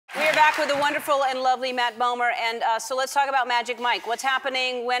here back with the wonderful and lovely Matt Bomer. And so let's talk about Magic Mike. What's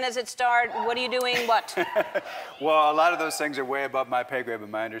happening? When does it start? What are you doing? What? Well, a lot of those things are way above my pay grade, but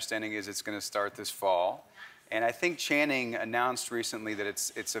my understanding is it's going to start this fall. And I think Channing announced recently that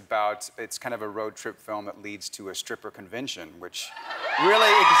it's kind of a road trip film that leads to a stripper convention, which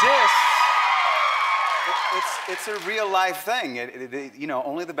really exists. It's a real life thing. You know,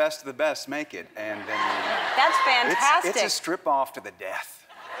 only the best of the best make it. And that's fantastic. It's a strip off to the death.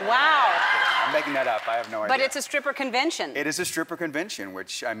 Wow. I'm making that up. I have no idea. But it's a stripper convention. It is a stripper convention,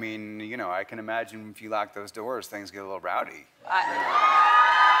 which, I mean, you know, I can imagine if you lock those doors, things get a little rowdy.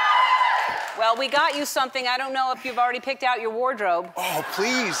 Well, we got you something. I don't know if you've already picked out your wardrobe. Oh,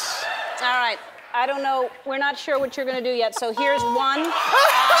 please. All right. I don't know. We're not sure what you're going to do yet, so here's one. Yes!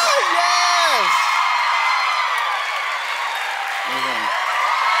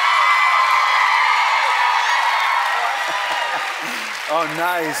 Oh,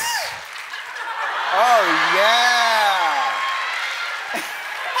 nice. Oh, yeah.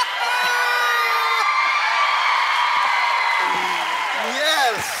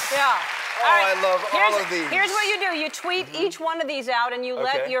 Yes. Yeah. Oh, right. I love all of these. Here's what you do. You tweet each one of these out, and you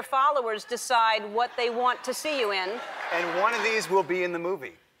let your followers decide what they want to see you in. And one of these will be in the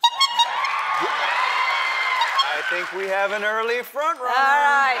movie. I think we have an early front runner. All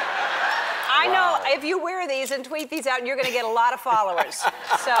right. I know if you wear these and tweet these out, you're going to get a lot of followers.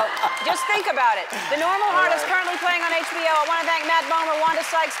 So just think about it. The Normal Heart is currently playing on HBO. I want to thank Matt Bomer, Wanda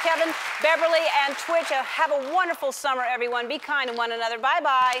Sykes, Kevin, Beverly, and Twitch. Have a wonderful summer, everyone. Be kind to one another.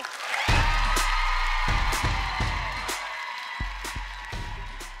 Bye-bye.